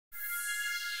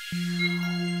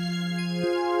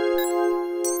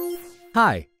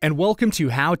Hi, and welcome to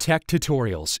Howtech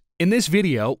Tutorials. In this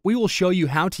video, we will show you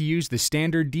how to use the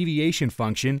standard deviation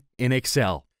function in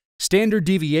Excel. Standard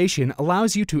deviation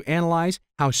allows you to analyze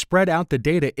how spread out the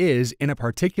data is in a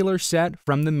particular set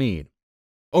from the mean.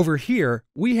 Over here,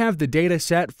 we have the data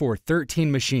set for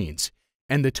 13 machines,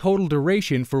 and the total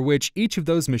duration for which each of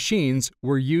those machines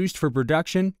were used for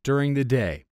production during the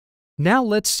day. Now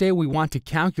let's say we want to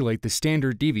calculate the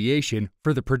standard deviation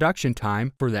for the production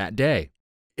time for that day.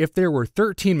 If there were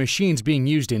 13 machines being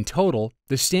used in total,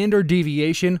 the standard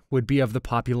deviation would be of the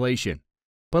population.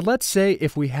 But let's say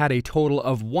if we had a total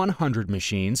of 100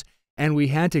 machines and we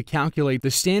had to calculate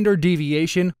the standard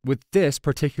deviation with this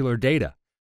particular data,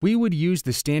 we would use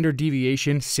the standard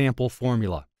deviation sample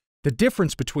formula. The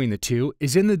difference between the two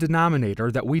is in the denominator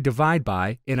that we divide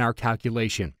by in our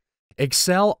calculation.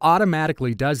 Excel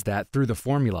automatically does that through the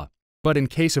formula, but in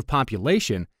case of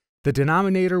population, the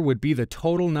denominator would be the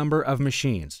total number of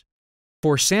machines.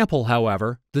 For sample,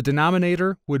 however, the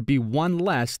denominator would be one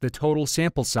less the total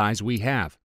sample size we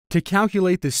have. To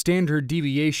calculate the standard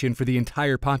deviation for the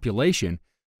entire population,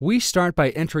 we start by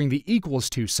entering the equals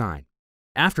to sign.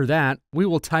 After that, we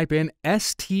will type in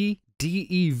stdev.p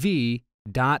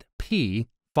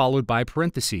followed by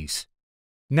parentheses.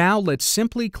 Now let's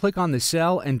simply click on the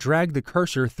cell and drag the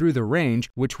cursor through the range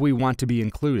which we want to be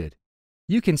included.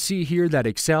 You can see here that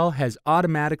Excel has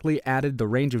automatically added the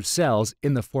range of cells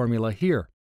in the formula here.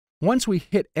 Once we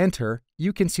hit Enter,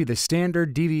 you can see the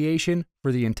standard deviation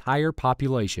for the entire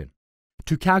population.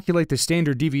 To calculate the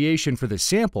standard deviation for the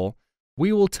sample,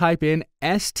 we will type in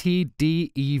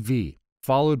stdev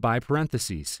followed by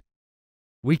parentheses.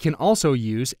 We can also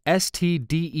use stdev.s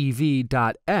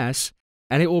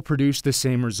and it will produce the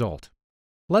same result.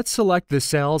 Let's select the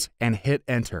cells and hit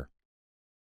Enter.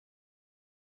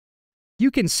 You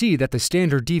can see that the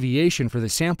standard deviation for the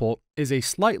sample is a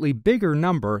slightly bigger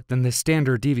number than the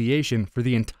standard deviation for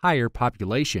the entire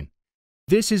population.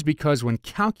 This is because when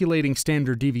calculating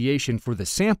standard deviation for the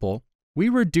sample, we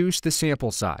reduce the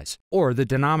sample size, or the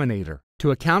denominator,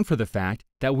 to account for the fact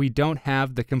that we don't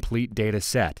have the complete data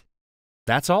set.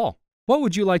 That's all. What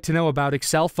would you like to know about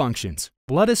Excel functions?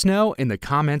 Let us know in the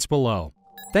comments below.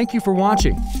 Thank you for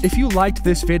watching. If you liked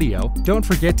this video, don't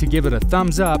forget to give it a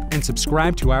thumbs up and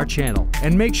subscribe to our channel.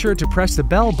 And make sure to press the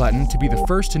bell button to be the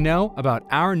first to know about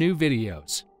our new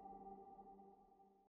videos.